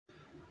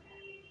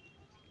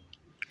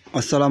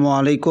আসসালামু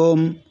আলাইকুম।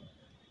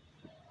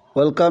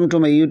 Welcome to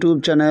my YouTube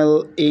channel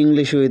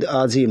English with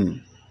Azim.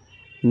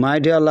 My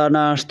dear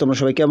learners, তোমরা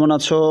সবাই কেমন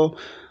আছো?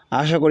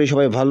 আশা করি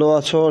সবাই ভালো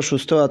আছো,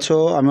 সুস্থ আছো।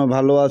 আমিও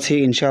ভালো আছি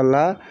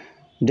ইনশাআল্লাহ।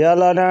 ডিয়ার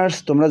লার্নার্স,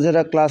 তোমরা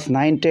যারা ক্লাস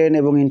 9, 10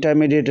 এবং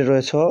ইন্টারমিডিয়েটে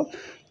রয়েছো,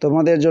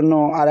 তোমাদের জন্য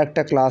আর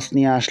একটা ক্লাস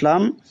নিয়ে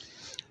আসলাম।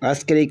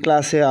 আজকের এই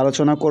ক্লাসে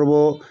আলোচনা করব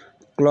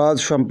ক্লজ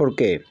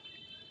সম্পর্কে।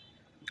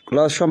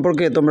 ক্লজ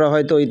সম্পর্কে তোমরা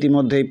হয়তো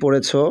ইতিমধ্যেই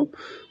পড়েছো,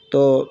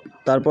 তো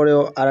তারপরেও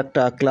আর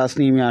একটা ক্লাস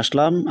নিয়ে আমি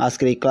আসলাম।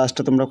 আজকের এই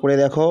ক্লাসটা তোমরা করে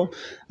দেখো,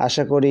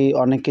 আশা করি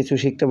অনেক কিছু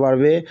শিখতে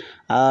পারবে।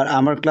 আর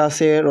আমার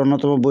ক্লাসের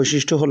অন্যতম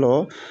বৈশিষ্ট্য হলো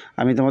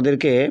আমি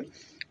তোমাদেরকে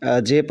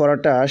যে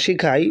পড়াটা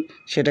শেখাই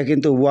সেটা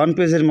কিন্তু 1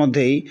 পেজের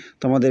মধ্যেই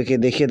তোমাদেরকে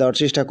দেখিয়ে দেওয়ার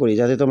চেষ্টা করি,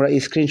 যাতে তোমরা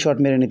স্ক্রিনশট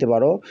মেরে নিতে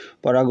পারো,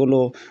 পড়াগুলো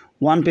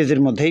 1 পেজের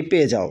মধ্যেই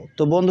পেয়ে যাও।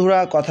 তো বন্ধুরা,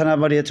 কথা না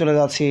বাড়িয়ে চলে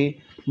যাচ্ছি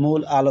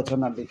মূল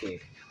আলোচনার দিকে।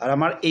 আর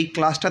আমার এই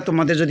ক্লাসটা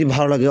তোমাদের যদি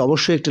ভালো লাগে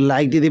অবশ্যই একটু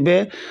লাইক দিয়ে দিবে।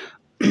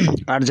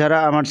 আর যারা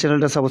আমার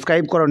চ্যানেলটা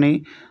সাবস্ক্রাইব করোনি,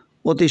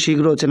 অতি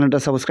শীঘ্র চ্যানেলটা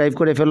সাবস্ক্রাইব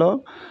করে ফেলো,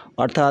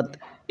 অর্থাৎ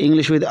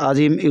ইংলিশ উইথ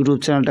আজিম ইউটিউব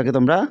চ্যানেলটাকে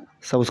তোমরা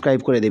সাবস্ক্রাইব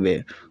করে দিবে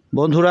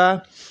বন্ধুরা।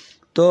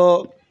 তো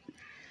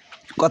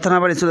কথা না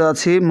বাড়িয়ে চলে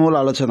যাচ্ছি মূল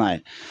আলোচনায়।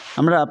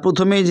 আমরা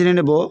প্রথমেই জেনে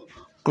নেব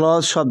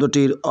ক্লজ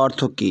শব্দটির অর্থ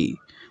কী।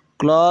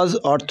 ক্লজ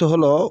অর্থ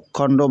হলো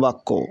খণ্ড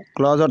বাক্য।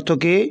 ক্লজ অর্থ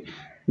কী?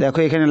 দেখো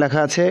এখানে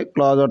লেখা আছে,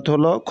 ক্লজ অর্থ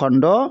হলো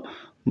খণ্ড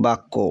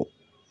বাক্য।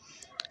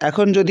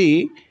 এখন যদি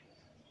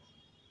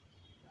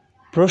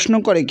প্রশ্ন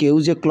করে কেউ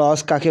যে ক্লজ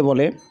কাকে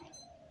বলে,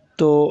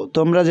 তো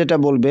তোমরা যেটা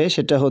বলবে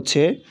সেটা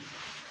হচ্ছে,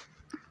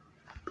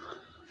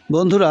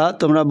 বন্ধুরা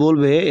তোমরা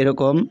বলবে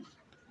এরকম,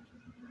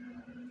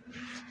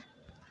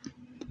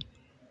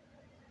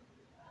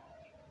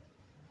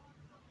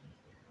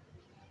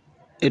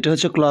 এটা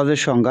হচ্ছে ক্লজের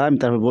সংজ্ঞা। আমি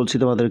তারপর বলছি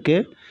তোমাদেরকে,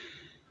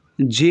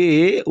 যে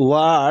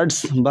ওয়ার্ডস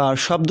বা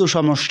শব্দ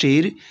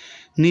সমষ্টির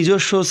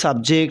নিজস্ব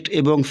সাবজেক্ট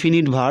এবং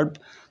ফিনিট ভার্ব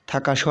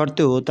থাকা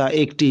সত্ত্বেও তা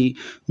একটি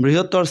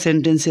বৃহত্তর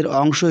সেন্টেন্সের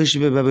অংশ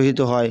হিসেবে ব্যবহৃত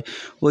হয়,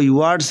 ওই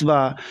ওয়ার্ডস বা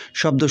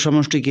শব্দ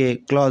সমষ্টিকে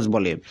ক্লজ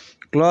বলে।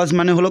 ক্লজ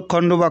মানে হলো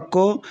খণ্ডবাক্য।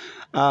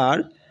 আর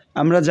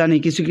আমরা জানি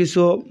কিছু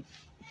কিছু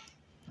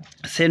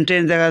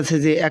সেন্টেন্স দেখা যাচ্ছে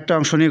যে একটা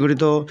অংশ নিয়ে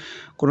গঠিত,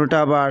 কোনোটা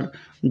আবার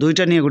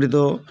দুইটা নিয়ে গঠিত,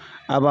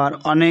 আবার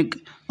অনেক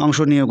অংশ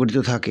নিয়ে গঠিত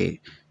থাকে।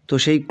 তো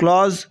সেই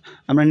ক্লজ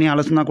আমরা নিয়ে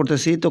আলোচনা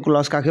করতেছি। তো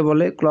ক্লজ কাকে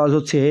বলে? ক্লজ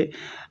হচ্ছে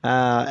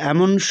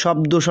এমন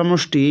শব্দ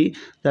সমষ্টি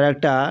যার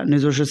একটা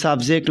নিজস্ব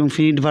সাবজেক্ট এবং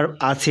ফিনিট ভার্ব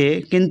আছে,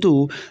 কিন্তু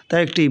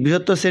তার একটি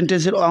বৃহত্তর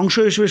সেন্টেন্সের অংশ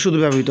হিসেবে শুধু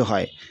ব্যবহৃত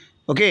হয়।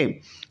 ওকে,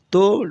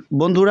 তো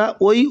বন্ধুরা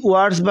ওই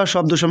ওয়ার্ডস বা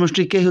শব্দ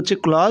সমষ্টিকে হচ্ছে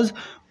ক্লজ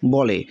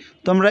বলে।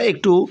 তোমরা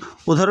একটু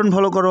উদাহরণ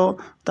ফলো করো,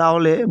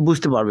 তাহলে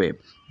বুঝতে পারবে।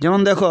 যেমন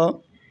দেখো,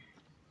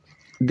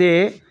 দে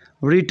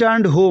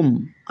returned home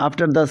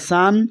after the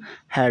sun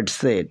had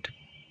set.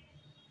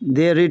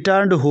 They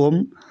returned home,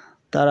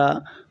 তারা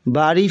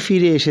বাড়ি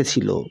ফিরে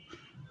এসেছিল।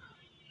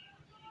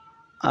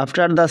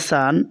 After the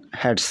sun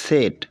had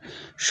set,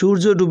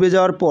 সূর্য ডুবে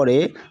যাওয়ার পরে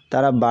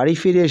তারা বাড়ি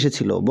ফিরে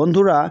এসেছিল।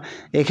 বন্ধুরা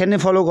এখানে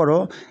ফলো করো,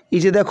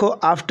 এই যে দেখো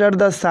after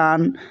the sun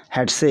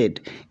had set,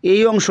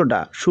 এই অংশটা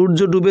সূর্য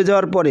ডুবে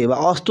যাওয়ার পরে বা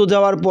অস্ত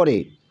যাওয়ার পরে,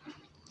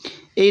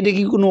 এইটা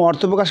কি কোনো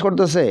অর্থ প্রকাশ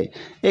করতেছে?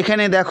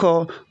 এখানে দেখো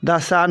দ্য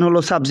সান হলো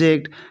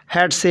সাবজেক্ট,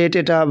 হ্যাড সেট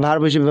এটা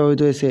ভার্ব হিসেবে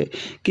ব্যবহৃত হয়েছে,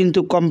 কিন্তু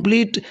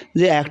কমপ্লিট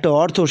যে একটা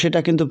অর্থ সেটা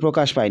কিন্তু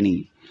প্রকাশ পায়নি।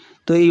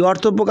 তো এই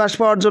অর্থ প্রকাশ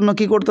পাওয়ার জন্য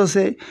কি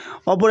করতেছে?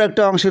 অপর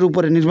একটা অংশের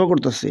উপরে নির্ভর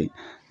করতেছে।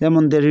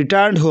 যেমন দে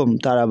রিটার্নড হোম,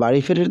 তারা বাড়ি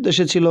ফিরে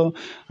এসেছিল।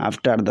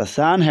 After the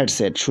sun had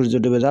set, সূর্য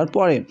ডুবে যাওয়ার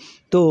পরে।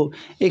 তো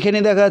এখানে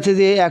দেখা যাচ্ছে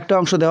যে একটা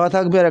অংশ দেওয়া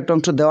থাকবে আর একটা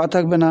অংশ দেওয়া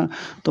থাকবে না।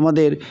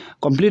 তোমাদের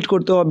কমপ্লিট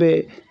করতে হবে,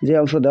 যে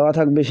অংশ দেওয়া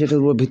থাকবে সেটার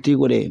উপর ভিত্তি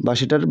করে বা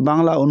সেটার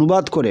বাংলা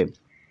অনুবাদ করে।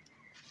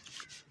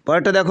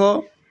 পরেরটা দেখো,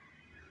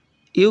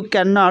 you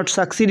can not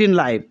succeed in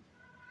life,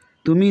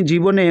 তুমি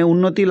জীবনে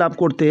উন্নতি লাভ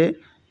করতে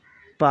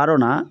পারো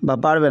না বা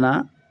পারবে না,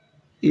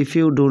 if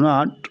you do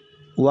not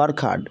work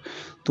hard,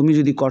 তুমি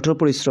যদি কঠোর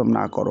পরিশ্রম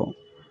না করো।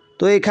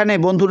 তো এখানে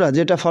বন্ধুরা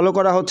যেটা ফলো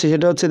করা হচ্ছে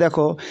সেটা হচ্ছে,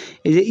 দেখো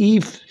এই যে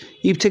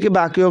ইফ থেকে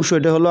বাকি অংশ,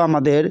 এটা হলো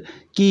আমাদের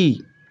কি,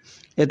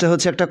 এটা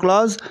হচ্ছে একটা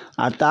ক্লজ,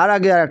 আর তার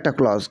আগে আর একটা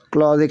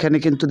ক্লজ এখানে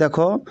কিন্তু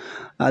দেখো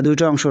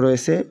দুইটা অংশ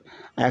রয়েছে।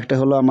 একটা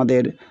হলো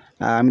আমাদের,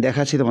 আমি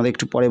দেখাচ্ছি তোমাদের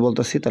একটু পরে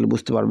বলতেছি, তাহলে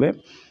বুঝতে পারবে।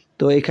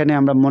 তো এখানে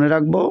আমরা মনে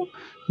রাখবো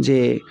যে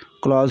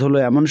ক্লজ হলো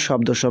এমন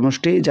শব্দ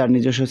সমষ্টি যার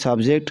নিজস্ব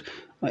সাবজেক্ট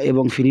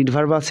এবং ফিনিট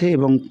ভার্ব আছে,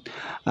 এবং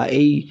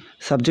এই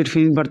সাবজেক্ট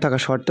ফিনিট ভার্ব থাকা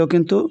সত্ত্বেও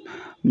কিন্তু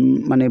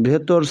মানে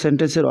বৃহত্তর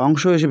সেন্টেন্সের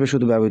অংশ হিসেবে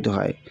শুধু ব্যবহৃত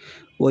হয়,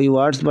 ওই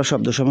ওয়ার্ডস বা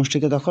শব্দ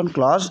সমষ্টিকে তখন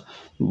ক্লজ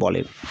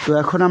বলে। তো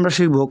এখন আমরা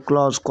শিখব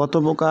ক্লজ কত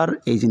প্রকার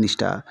এই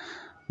জিনিসটা।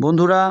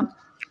 বন্ধুরা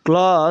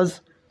ক্লজ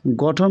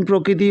গঠন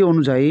প্রকৃতি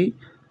অনুযায়ী,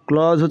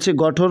 ক্লজ হচ্ছে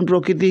গঠন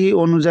প্রকৃতি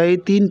অনুযায়ী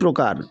 3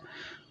 প্রকার।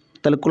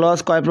 তাহলে ক্লজ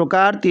কয়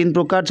প্রকার? 3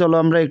 প্রকার। চলো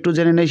আমরা একটু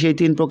জেনে নেই সেই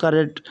 3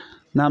 প্রকারের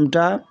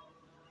নামটা।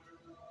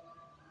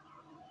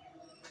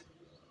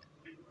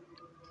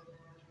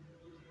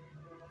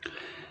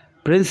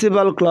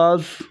 প্রিন্সিপাল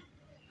ক্লজ,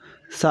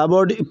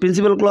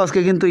 প্রিন্সিপাল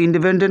ক্লজকে কিন্তু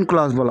ইন্ডিপেন্ডেন্ট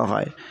ক্লজ বলা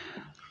হয়।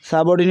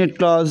 সাবঅর্ডিনেট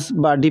ক্লজ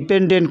বা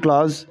dependent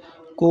clause,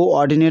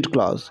 coordinate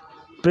clause.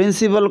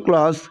 Principal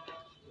clause,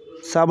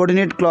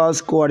 subordinate clause,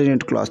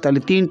 coordinate clause.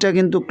 তাহলে তিনটা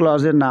কিন্তু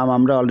ক্লজের নাম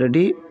আমরা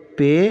অলরেডি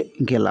পেয়ে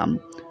গেলাম।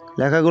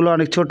 লেখাগুলো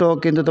অনেক ছোট,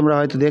 কিন্তু তোমরা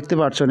হয়তো দেখতে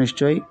পারছো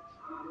নিশ্চয়ই।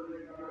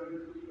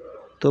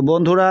 তো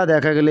বন্ধুরা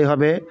দেখা গেলেই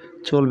হবে,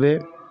 চলবে।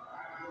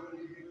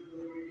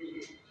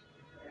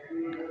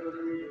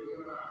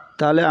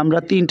 তাহলে আমরা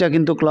তিনটা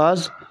কিন্তু ক্লজ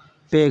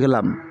পেয়ে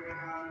গেলাম।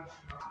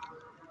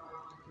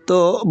 তো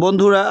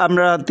বন্ধুরা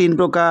আমরা তিন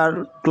প্রকার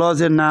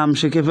ক্লজের নাম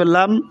শিখে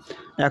ফেললাম।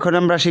 এখন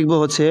আমরা শিখব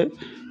হচ্ছে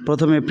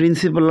প্রথমে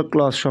প্রিন্সিপাল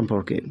ক্লজ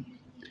সম্পর্কে।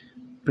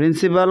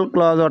 প্রিন্সিপাল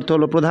ক্লজ অর্থ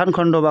হলো প্রধান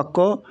খণ্ড বাক্য।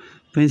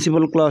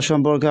 প্রিন্সিপাল ক্লজ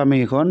সম্পর্কে আমি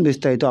এখন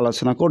বিস্তারিত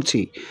আলোচনা করছি।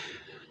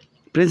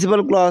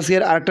 প্রিন্সিপাল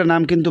ক্লজের আরেকটা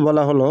নাম কিন্তু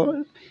বলা হলো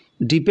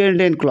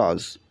ডিপেন্ডেন্ট ক্লজ।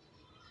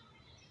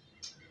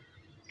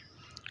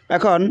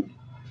 এখন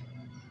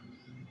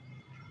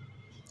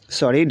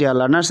ডিয়ার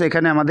লার্নার্স,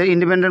 এখানে আমাদের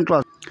ইন্ডিপেন্ডেন্ট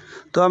ক্লজ।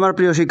 তো আমার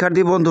প্রিয়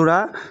শিক্ষার্থী বন্ধুরা,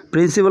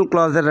 প্রিন্সিপাল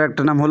ক্লজের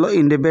একটা নাম হলো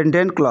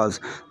ইন্ডিপেন্ডেন্ট ক্লজ।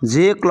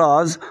 যে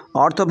ক্লজ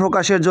অর্থ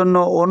প্রকাশের জন্য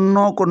অন্য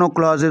কোনো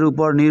ক্লজের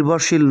উপর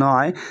নির্ভরশীল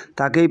নয়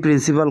তাকেই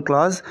প্রিন্সিপাল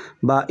ক্লজ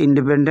বা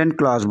ইন্ডিপেন্ডেন্ট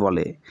ক্লজ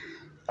বলে।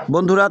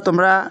 বন্ধুরা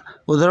তোমরা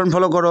উদাহরণ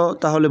ফলো করো,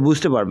 তাহলে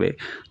বুঝতে পারবে।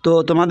 তো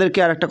তোমাদেরকে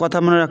আর একটা কথা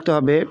মনে রাখতে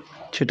হবে,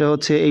 সেটা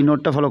হচ্ছে এই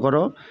নোটটা ফলো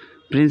করো।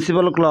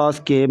 প্রিন্সিপাল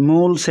ক্লজকে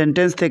মূল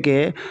সেন্টেন্স থেকে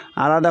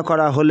আলাদা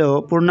করা হলেও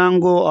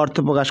পূর্ণাঙ্গ অর্থ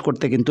প্রকাশ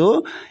করতে কিন্তু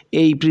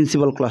এই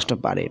প্রিন্সিপাল ক্লজটা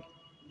পারে।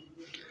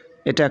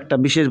 এটা একটা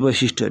বিশেষ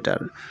বৈশিষ্ট্য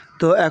এটার।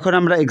 তো এখন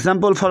আমরা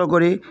এক্সাম্পল ফলো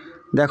করি।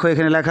 দেখো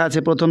এখানে লেখা আছে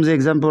প্রথম যে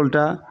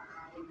এক্সাম্পলটা,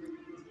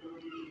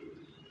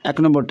 1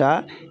 নম্বরটা,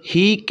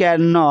 he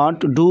can not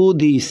do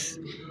this.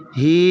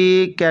 He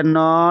can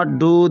not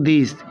do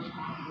this,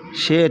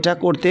 সে এটা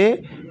করতে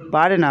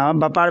পারে না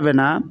বা পারবে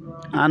না,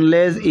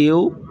 আনলেস ইউ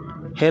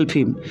হেল্প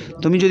হিম,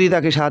 তুমি যদি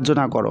তাকে সাহায্য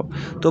না করো।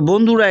 তো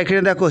বন্ধুরা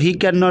এখানে দেখো he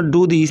can not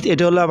do this,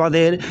 এটা হলো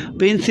আমাদের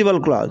প্রিন্সিপাল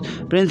ক্লজ।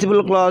 প্রিন্সিপাল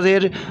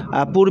ক্লজের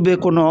পূর্বে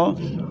কোনো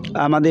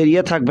আমাদের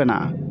থাকবে না,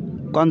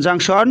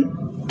 কনজাংশন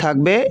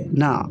থাকবে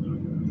না,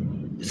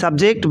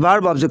 সাবজেক্ট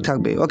ভার্ব অবজেক্ট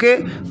থাকবে। ওকে,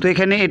 তো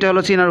এখানে এটা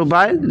হলো চেনার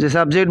উপায় যে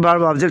সাবজেক্ট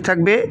ভার্ব অবজেক্ট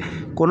থাকবে,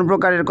 কোনো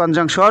প্রকারের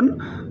কনজাংশন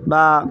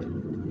বা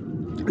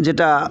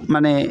যেটা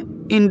মানে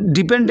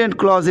ইনডিপেন্ডেন্ট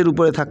ক্লজের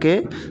উপরে থাকে,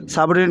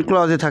 সাবঅর্ডিনেট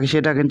ক্লজে থাকে,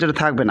 সেটা কিন্তু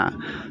থাকবে না।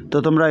 তো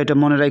তোমরা এটা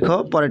মনে রাখো।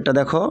 পরেরটা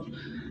দেখো,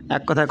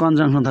 এক কথায়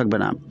কনজাংশন থাকবে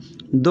না।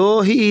 দো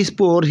he is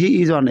poor he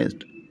is honest.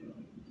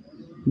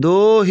 দো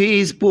হি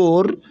ইজ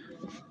পোর,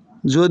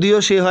 যদিও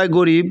সে হয়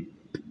গরিব,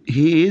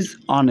 হি ইজ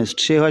অনেস্ট,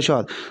 সে হয়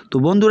সৎ। তো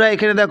বন্ধুরা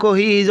এখানে দেখো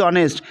he is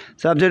honest,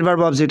 subject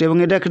verb object, এবং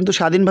এটা কিন্তু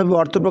স্বাধীনভাবে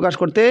অর্থ প্রকাশ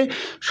করতে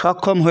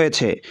সক্ষম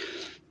হয়েছে।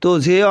 তো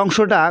যে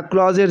অংশটা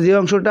ক্লজের যে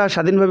অংশটা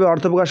স্বাধীনভাবে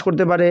অর্থ প্রকাশ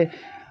করতে পারে,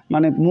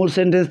 মানে মূল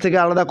সেন্টেন্স থেকে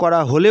আলাদা করা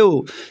হলেও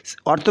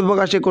অর্থ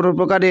প্রকাশে কোনো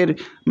প্রকারের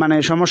মানে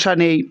সমস্যা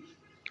নেই,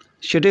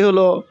 সেটাই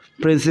হলো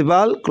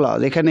প্রিন্সিপাল ক্লজ।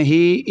 এখানে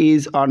হি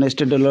ইজ অনেস্ট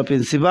এটা হলো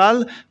প্রিন্সিপাল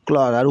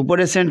ক্লজ, আর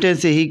উপরের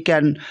সেন্টেন্সে he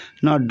can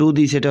not do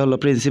this এটা হলো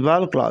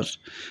প্রিন্সিপাল ক্লজ।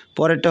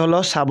 পরেরটা হলো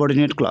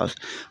সাবঅর্ডিনেট ক্লজ।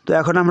 তো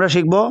এখন আমরা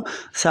শিখব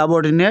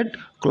সাবঅর্ডিনেট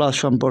ক্লজ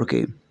সম্পর্কে।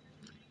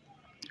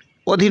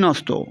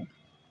 অধীনস্থ,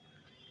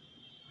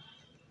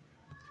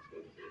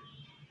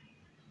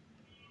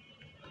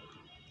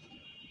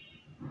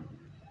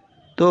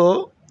 তো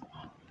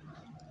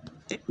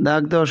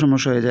দাগ দেওয়ার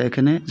সমস্যা হয়ে যায়,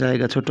 এখানে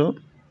জায়গা ছোট।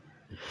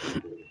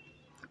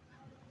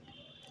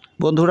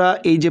 বন্ধুরা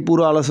এই যে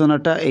পুরো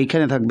আলোচনাটা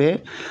এইখানে থাকবে।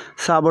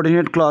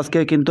 সাবঅর্ডিনেট ক্লজকে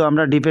কিন্তু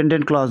আমরা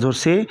ডিপেন্ডেন্ট ক্লজ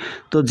ধরছি।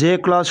 তো যে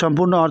ক্লজ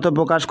সম্পূর্ণ অর্থ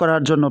প্রকাশ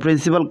করার জন্য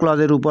প্রিন্সিপাল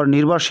ক্লজের উপর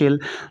নির্ভরশীল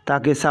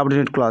তাকে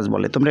সাবঅর্ডিনেট ক্লজ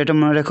বলে। তোমরা এটা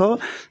মনে রেখো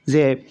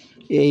যে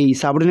এই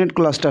সাবঅর্ডিনেট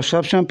ক্লজটা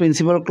সবসময়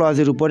প্রিন্সিপাল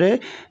ক্লজের উপরে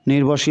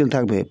নির্ভরশীল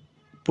থাকবে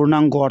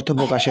পূর্ণাঙ্গ অর্থ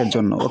প্রকাশের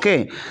জন্য। ওকে,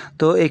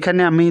 তো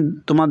এখানে আমি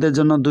তোমাদের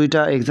জন্য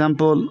দুইটা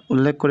এক্সাম্পল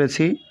উল্লেখ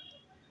করেছি।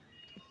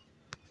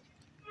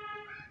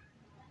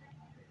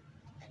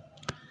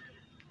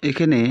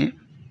 এখানে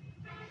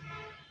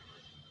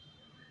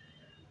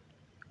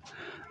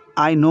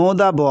I know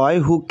the boy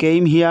who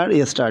came here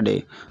yesterday.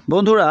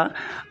 বন্ধুরা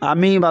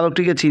আমি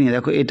বালকটিকে চিনি।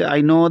 দেখো এটা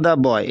আই নো দ্য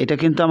বয়, এটা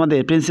কিন্তু আমাদের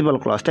প্রিন্সিপাল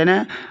ক্লজ, তাই না?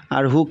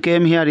 আর হু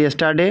কেম হিয়ার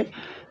ইয়েস্টারডে,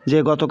 যে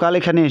গতকাল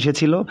এখানে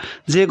এসেছিল।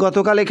 যে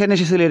গতকাল এখানে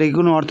এসেছিল এটা কি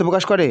কোনো অর্থ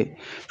প্রকাশ করে?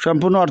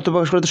 সম্পূর্ণ অর্থ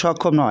প্রকাশ করতে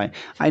সক্ষম নয়।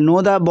 আই নো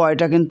দ্য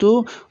বয়টা কিন্তু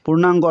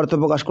পূর্ণাঙ্গ অর্থ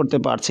প্রকাশ করতে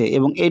পারছে,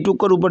 এবং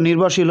এইটুকুর উপর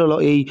নির্ভরশীল হলো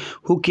এই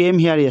হু কেম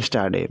হিয়ার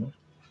ইয়েস্টারডে।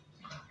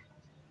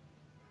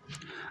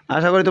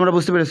 আশা করি তোমরা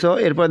বুঝতে পেরেছো।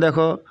 এরপর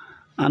দেখো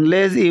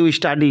unless you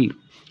study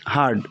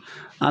hard.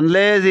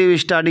 Unless you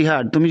study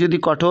hard, তুমি যদি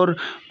কঠোর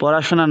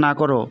পড়াশোনা না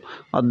করো,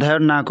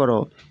 অধ্যয়ন না করো,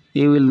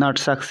 you will not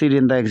succeed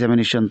in the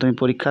examination, তুমি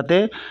পরীক্ষাতে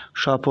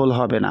সফল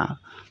হবে না।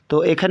 তো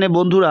এখানে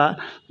বন্ধুরা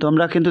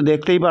তোমরা কিন্তু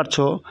দেখতেই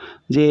পারছো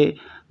যে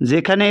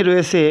যেখানেই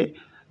রয়েছে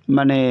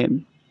মানে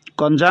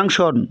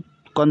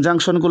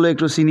কনজাংশনগুলো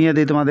একটু চিনিয়ে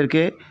দিই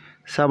তোমাদেরকে।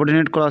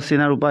 সাবঅর্ডিনেট ক্লজ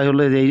চেনার উপায়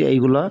হলো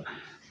এইগুলো,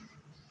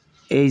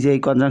 এই যে এই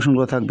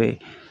কনজাংশনগুলো থাকবে।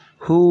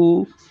 হু,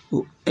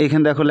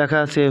 এইখানে দেখো লেখা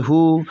আছে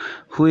হু,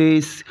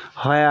 which,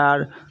 where,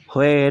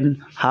 when,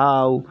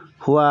 how,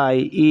 why,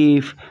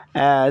 if,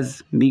 as,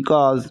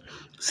 because,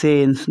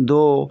 since,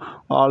 though,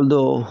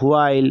 although,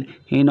 while,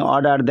 in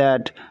order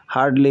that,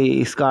 hardly,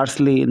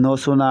 scarcely, no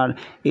sooner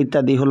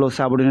ইত্যাদি হলো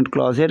সাবঅর্ডিনেট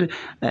ক্লজের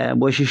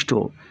বৈশিষ্ট্য।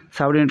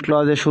 সাবঅর্ডিনেট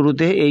ক্লজের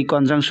শুরুতে এই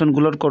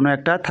কনজাংশনগুলোর কোনো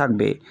একটা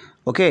থাকবে।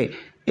 ওকে,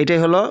 এটাই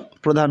হলো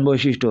প্রধান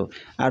বৈশিষ্ট্য।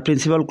 আর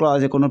প্রিন্সিপাল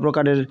ক্লজে কোনো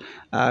প্রকারের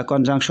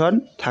কনজাংশন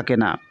থাকে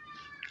না।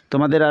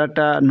 তোমাদের আর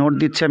একটা নোট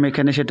দিচ্ছি আমি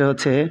এখানে, সেটা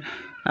হচ্ছে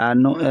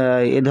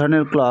এ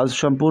ধরনের ক্লজ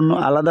সম্পূর্ণ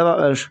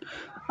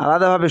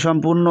আলাদাভাবে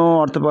সম্পূর্ণ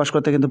অর্থ প্রকাশ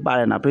করতে কিন্তু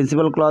পারে না।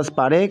 প্রিন্সিপাল ক্লজ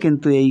পারে,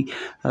 কিন্তু এই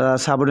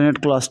সাবঅর্ডিনেট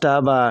ক্লজটা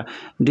বা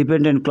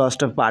ডিপেন্ডেন্ট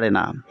ক্লজটা পারে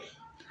না।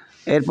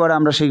 এরপর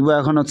আমরা শিখব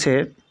এখন হচ্ছে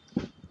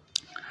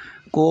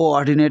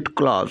কোঅর্ডিনেট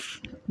ক্লজ।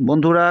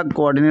 বন্ধুরা,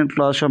 কোঅর্ডিনেট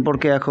ক্লজ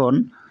সম্পর্কে এখন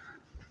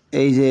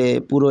এই যে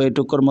পুরো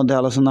এটুকুর মধ্যে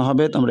আলোচনা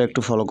হবে, তোমরা একটু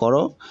ফলো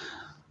করো।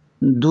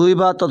 দুই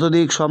বা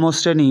ততোধিক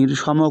সমশ্রেণীর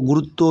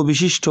সমগুরুত্ব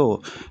বিশিষ্ট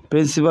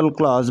প্রিন্সিপাল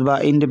ক্লজ বা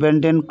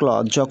ইন্ডিপেন্ডেন্ট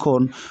ক্লজ যখন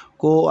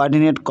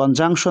কোঅর্ডিনেট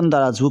কনজাংশন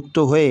দ্বারা যুক্ত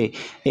হয়ে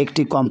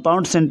একটি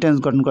কম্পাউন্ড সেন্টেন্স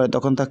গঠন করে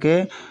তখন তাকে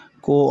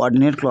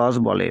কোঅর্ডিনেট ক্লজ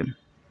বলে।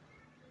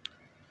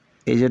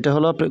 এই যেটা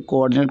হলো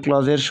কোঅর্ডিনেট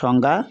ক্লজের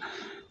সংজ্ঞা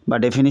বা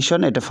ডেফিনিশন,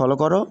 এটা ফলো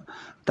করো।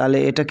 তাহলে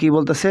এটা কি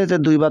বলতেছে যে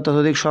দুই বা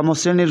ততোধিক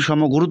সমশ্রেণীর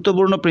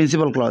সমগুরুত্বপূর্ণ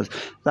প্রিন্সিপাল ক্লজ,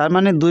 তার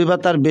মানে দুই বা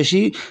তার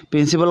বেশি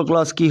প্রিন্সিপাল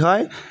ক্লজ কি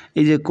হয়,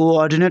 এই যে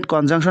কোঅর্ডিনেট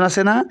কনজাংশন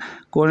আছে না,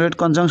 কোঅর্ডিনেট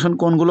কনজাংশন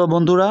কোনগুলো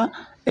বন্ধুরা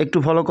একটু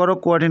ফলো করো।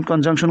 কোঅর্ডিনেট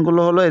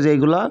কনজাংশনগুলো হলো এই যে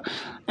এইগুলো,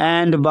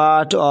 অ্যান্ড,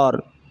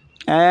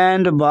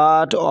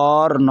 বাট,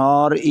 অর,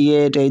 নর,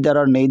 ইয়েট, এইদার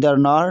অর নেইদার,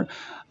 নর,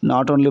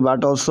 not only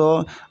but also,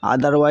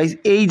 otherwise,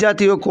 এই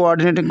জাতীয়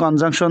কোঅর্ডিনেটিং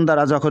কনজাংশন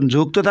দ্বারা যখন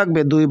যুক্ত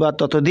থাকবে দুই বা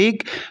ততোধিক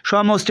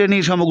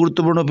সমশ্রেণীর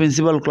সমগুরুত্বপূর্ণ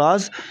প্রিন্সিপাল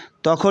ক্লজ,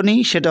 তখনই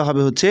সেটা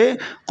হবে হচ্ছে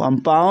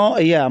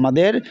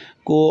আমাদের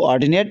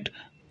কোঅর্ডিনেট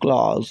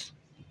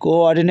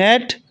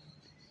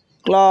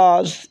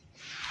ক্লজ।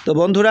 তো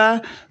বন্ধুরা,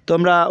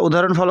 তোমরা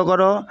উদাহরণ ফলো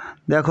করো।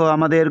 দেখো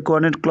আমাদের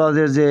কোঅর্ডিনেট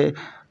ক্লজের যে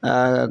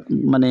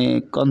মানে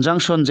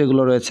কনজাংশন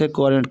যেগুলো রয়েছে,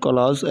 কোঅর্ডিনেট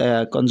ক্লজ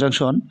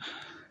কনজাংশন,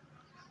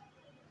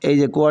 এই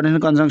যে কোঅর্ডিনেট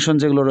কনজাংশন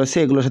যেগুলো রয়েছে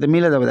এগুলোর সাথে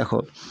মিলে যাবে। দেখো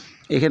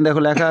এখানে দেখো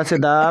লেখা আছে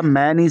দ্য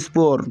ম্যান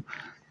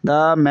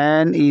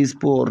ইজ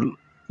পোর,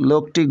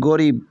 লোকটি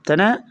গরিব, তাই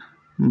না?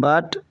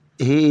 But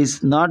he is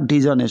not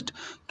dishonest,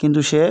 কিন্তু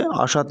সে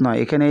অসৎ নয়।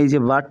 এখানে এই যে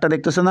বাটটা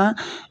দেখতেছো না,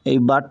 এই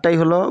বাটটাই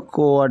হলো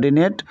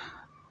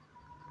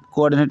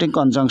কোঅর্ডিনেটিং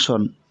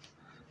কনজাংশন।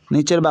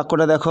 নিচের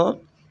বাক্যটা দেখো,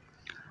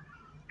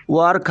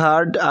 work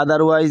hard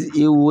otherwise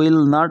you will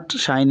not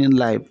shine in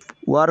life.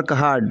 Work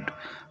hard,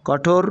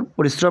 কঠোর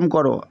পরিশ্রম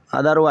করো,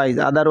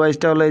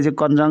 আদারওয়াইজটা হলো এই যে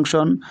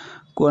কনজাংশন,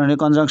 কোঅর্ডিনেট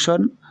কনজাংশন।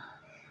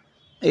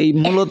 এই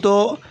মূলত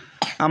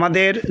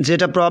আমাদের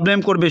যেটা প্রবলেম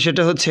করবে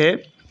সেটা হচ্ছে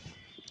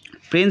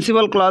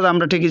প্রিন্সিপাল ক্লজ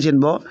আমরা ঠিকই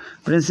চিনব,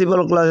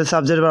 প্রিন্সিপাল ক্লজে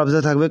সাবজেক্ট ভার্ব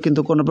থাকবে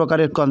কিন্তু কোনো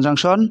প্রকারের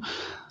কনজাংশন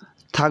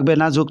থাকবে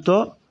না যুক্ত,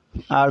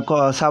 আর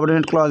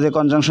সাবঅর্ডিনেট ক্লজে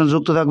কনজাংশন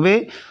যুক্ত থাকবে।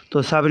 তো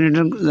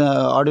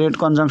অর্ডিনেট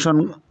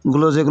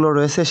কনজাংশনগুলো যেগুলো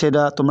রয়েছে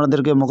সেটা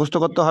তোমাদেরকে মুখস্থ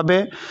করতে হবে।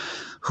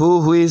 হু,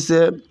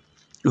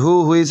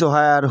 who's,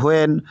 where,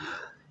 when,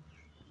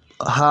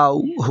 how,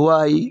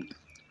 why,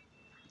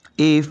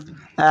 if,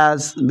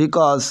 as,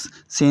 because,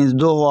 since,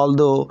 though,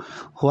 although,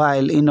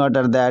 while, in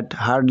order that,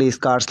 hardly,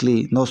 scarcely,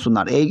 no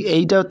sooner,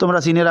 এইটা তোমরা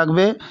চিনে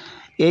রাখবে।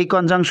 এই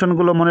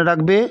কনজাংশনগুলো মনে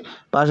রাখবে,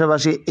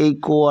 পাশাপাশি এই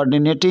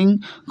কোঅর্ডিনেটিং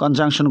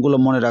কনজাংশনগুলো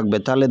মনে রাখবে।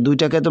 তাহলে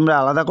দুইটাকে তোমরা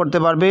আলাদা করতে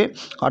পারবে,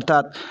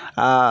 অর্থাৎ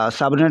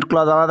সাবঅর্ডিনেট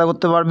ক্লজ আলাদা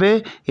করতে পারবে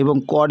এবং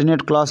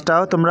কোঅর্ডিনেট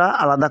ক্লজটাও তোমরা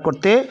আলাদা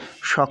করতে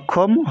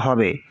সক্ষম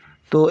হবে।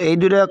 তো এই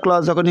দুইটা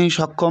ক্লজ যখনই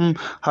সক্ষম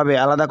হবে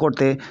আলাদা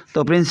করতে, তো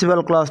প্রিন্সিপাল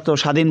ক্লজ তো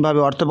স্বাধীনভাবে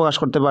অর্থ প্রকাশ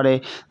করতে পারে,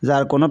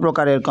 যার কোনো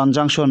প্রকারের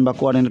কনজাংশন বা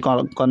কোঅর্ডিনেট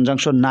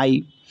কনজাংশন নাই।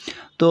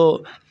 তো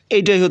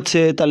এইটাই হচ্ছে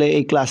তাহলে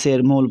এই ক্লাসের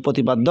মূল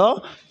প্রতিপাদ্য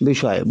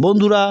বিষয়।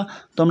 বন্ধুরা,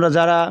 তোমরা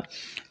যারা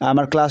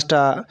আমার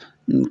ক্লাসটা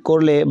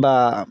করলে বা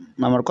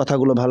আমার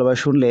কথাগুলো ভালোভাবে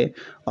শুনলে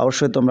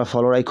অবশ্যই তোমরা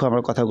ফলো রাখো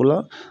আমার কথাগুলো।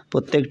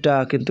 প্রত্যেকটা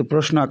কিন্তু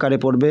প্রশ্ন আকারে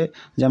পড়বে।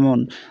 যেমন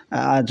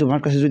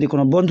তোমার কাছে যদি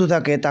কোনো বন্ধু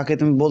থাকে তাকে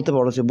তুমি বলতে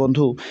পারো যে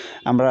বন্ধু,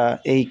 আমরা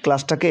এই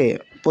ক্লাসটাকে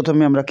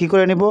প্রথমে আমরা কি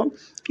করে নেব,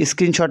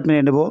 স্ক্রিনশট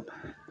মেরে নেব।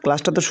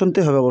 ক্লাসটা তো শুনতে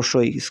হবে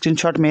অবশ্যই,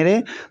 স্ক্রিনশট মেরে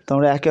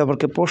তোমরা একে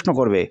অপরকে প্রশ্ন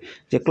করবে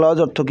যে ক্লজ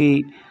অর্থ কী।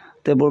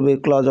 তে বলবে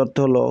ক্লজ অর্থ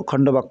হলো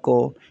খণ্ডবাক্য।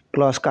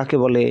 ক্লজ কাকে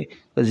বলে,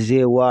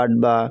 যে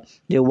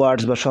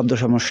ওয়ার্ডস বা শব্দ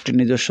সমষ্টির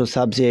নিজস্ব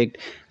সাবজেক্ট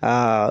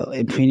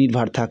ফিনিট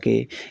ভার্ব থাকে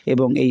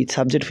এবং এই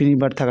সাবজেক্ট ফিনিট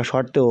ভার্ব থাকা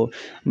সত্ত্বেও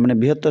মানে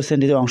বৃহত্তর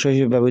সেন্টেন্সের অংশ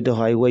হিসেবে ব্যবহৃত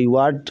হয়, ওই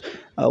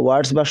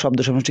ওয়ার্ডস বা শব্দ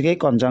সমষ্টিকে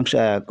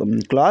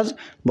ক্লজ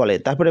বলে।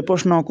 তারপরে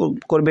প্রশ্ন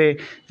করবে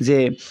যে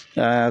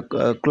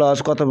ক্লজ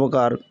কত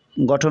প্রকার,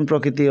 গঠন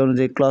প্রকৃতি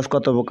অনুযায়ী ক্লজ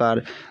কত প্রকার।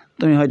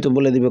 তুমি হয়তো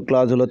বলে দিবে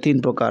ক্লজ হলো 3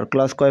 প্রকার।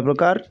 ক্লজ কয়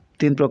প্রকার?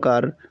 3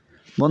 প্রকার।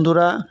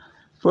 বন্ধুরা,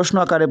 প্রশ্ন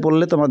আকারে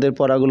পড়লে তোমাদের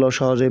পড়াগুলো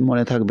সহজেই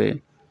মনে থাকবে।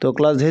 তো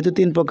ক্লজ যেহেতু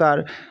 3 প্রকার,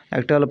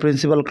 একটা হলো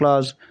প্রিন্সিপাল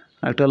ক্লজ,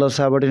 একটা হলো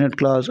সাবঅর্ডিনেট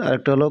ক্লজ, আর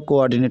একটা হলো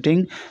কোঅর্ডিনেটিং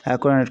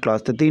ক্লজ।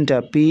 তো 3টা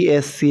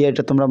PSC,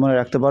 এটা তোমরা মনে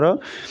রাখতে পারো।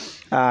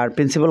 আর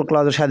প্রিন্সিপাল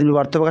ক্লজের স্বাধীনভাবে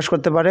অর্থ প্রকাশ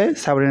করতে পারে,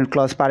 সাবঅর্ডিনেট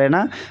ক্লজ পারে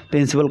না,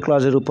 প্রিন্সিপাল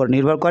ক্লজের উপর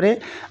নির্ভর করে।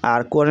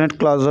 আর কোঅর্ডিনেট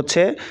ক্লজ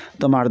হচ্ছে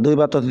তোমার 2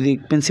 বা ততোধিক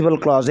প্রিন্সিপাল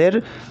ক্লজের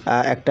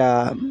একটা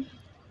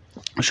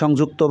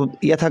সংযুক্ত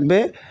থাকবে,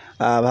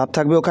 ভাব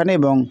থাকবে ওখানে,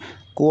 এবং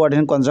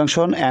coordinate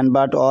conjunction and,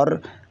 but, or,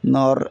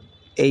 নর,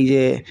 এই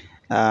যে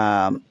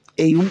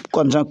এই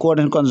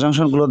কোঅর্ডিনেট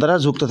কনজাংশনগুলো দ্বারা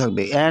যুক্ত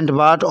থাকবে। অ্যান্ড,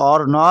 বাট,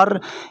 অর, নর,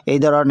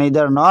 এইদার, অর,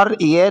 নেইদার, নর,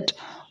 ইয়েট,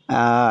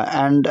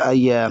 অ্যান্ড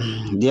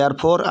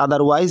দেয়ারফর,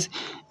 আদারওয়াইজ,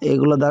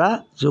 এগুলো দ্বারা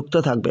যুক্ত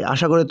থাকবে।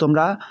 আশা করি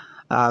তোমরা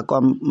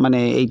মানে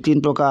এই 3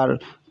 প্রকার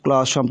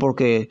ক্লজ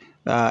সম্পর্কে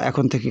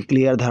এখন থেকে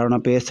ক্লিয়ার ধারণা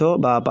পেয়েছো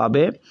বা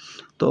পাবে।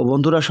 তো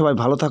বন্ধুরা সবাই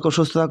ভালো থাকো,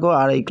 সুস্থ থাকো,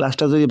 আর এই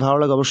ক্লাসটা যদি ভালো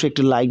লাগে অবশ্যই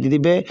একটি লাইক দিয়ে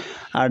দিবে।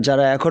 আর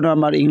যারা এখনও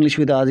আমার ইংলিশ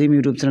উইথ আজিম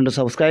ইউটিউব চ্যানেলটা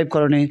সাবস্ক্রাইব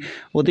করোনি,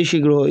 অতি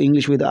শীঘ্র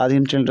ইংলিশ উইথ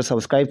আজিম চ্যানেলটা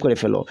সাবস্ক্রাইব করে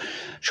ফেলো।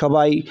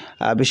 সবাই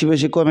বেশি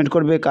বেশি কমেন্ট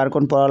করবে, কার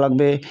কোন পড়া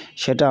লাগবে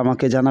সেটা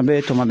আমাকে জানাবে।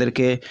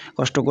 তোমাদেরকে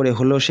কষ্ট করে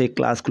হলেও সেই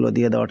ক্লাসগুলো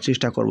দিয়ে দেওয়ার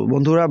চেষ্টা করব।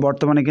 বন্ধুরা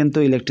বর্তমানে কিন্তু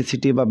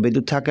ইলেকট্রিসিটি বা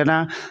বিদ্যুৎ থাকে না,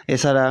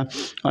 এছাড়া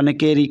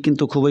অনেকেরই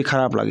কিন্তু খুবই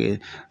খারাপ লাগে,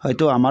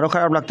 হয়তো আমারও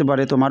খারাপ লাগতে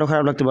পারে, তোমারও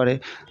খারাপ লাগতে পারে।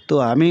 তো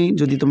আমি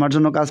যদি তোমার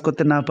জন্য কাজ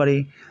করতে না পারি,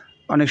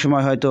 অনেক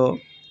সময় হয়তো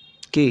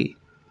কি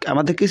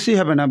আমাদের কিছুই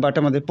হবে না, বাট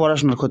আমাদের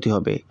পড়াশোনার ক্ষতি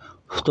হবে।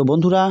 তো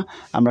বন্ধুরা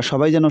আমরা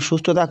সবাই যেন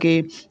সুস্থ থাকি,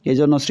 এই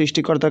জন্য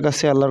সৃষ্টিকর্তার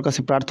কাছে, আল্লাহর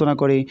কাছে প্রার্থনা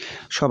করি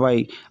সবাই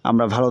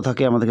আমরা ভালো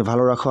থাকি, আমাদেরকে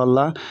ভালো রাখো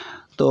আল্লাহ।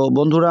 তো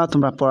বন্ধুরা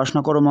তোমরা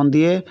পড়াশোনা করো মন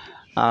দিয়ে,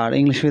 আর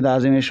ইংলিশ উইথ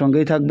আজিমের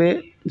সঙ্গেই থাকবে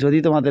যদি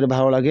তোমাদের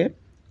ভালো লাগে।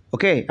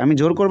 ওকে, আমি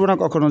জোর করবো না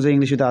কখনো যে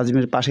ইংলিশ উইথ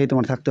আজিমের পাশেই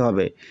তোমার থাকতে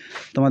হবে।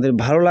 তোমাদের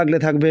ভালো লাগলে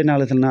থাকবে, না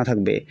হলে না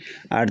থাকবে।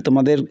 আর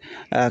তোমাদের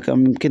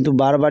কিন্তু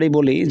বারবারই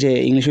বলি যে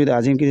ইংলিশ উইথ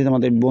আজিম কিন্তু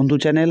তোমাদের বন্ধু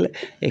চ্যানেল,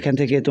 এখান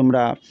থেকে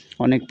তোমরা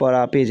অনেক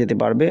পড়া পেয়ে যেতে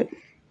পারবে।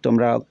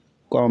 তোমরা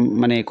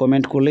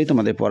কমেন্ট করলেই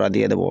তোমাদের পড়া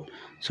দিয়ে দেবো।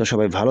 সো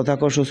সবাই ভালো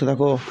থাকো, সুস্থ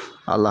থাকো,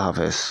 আল্লাহ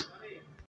হাফেজ।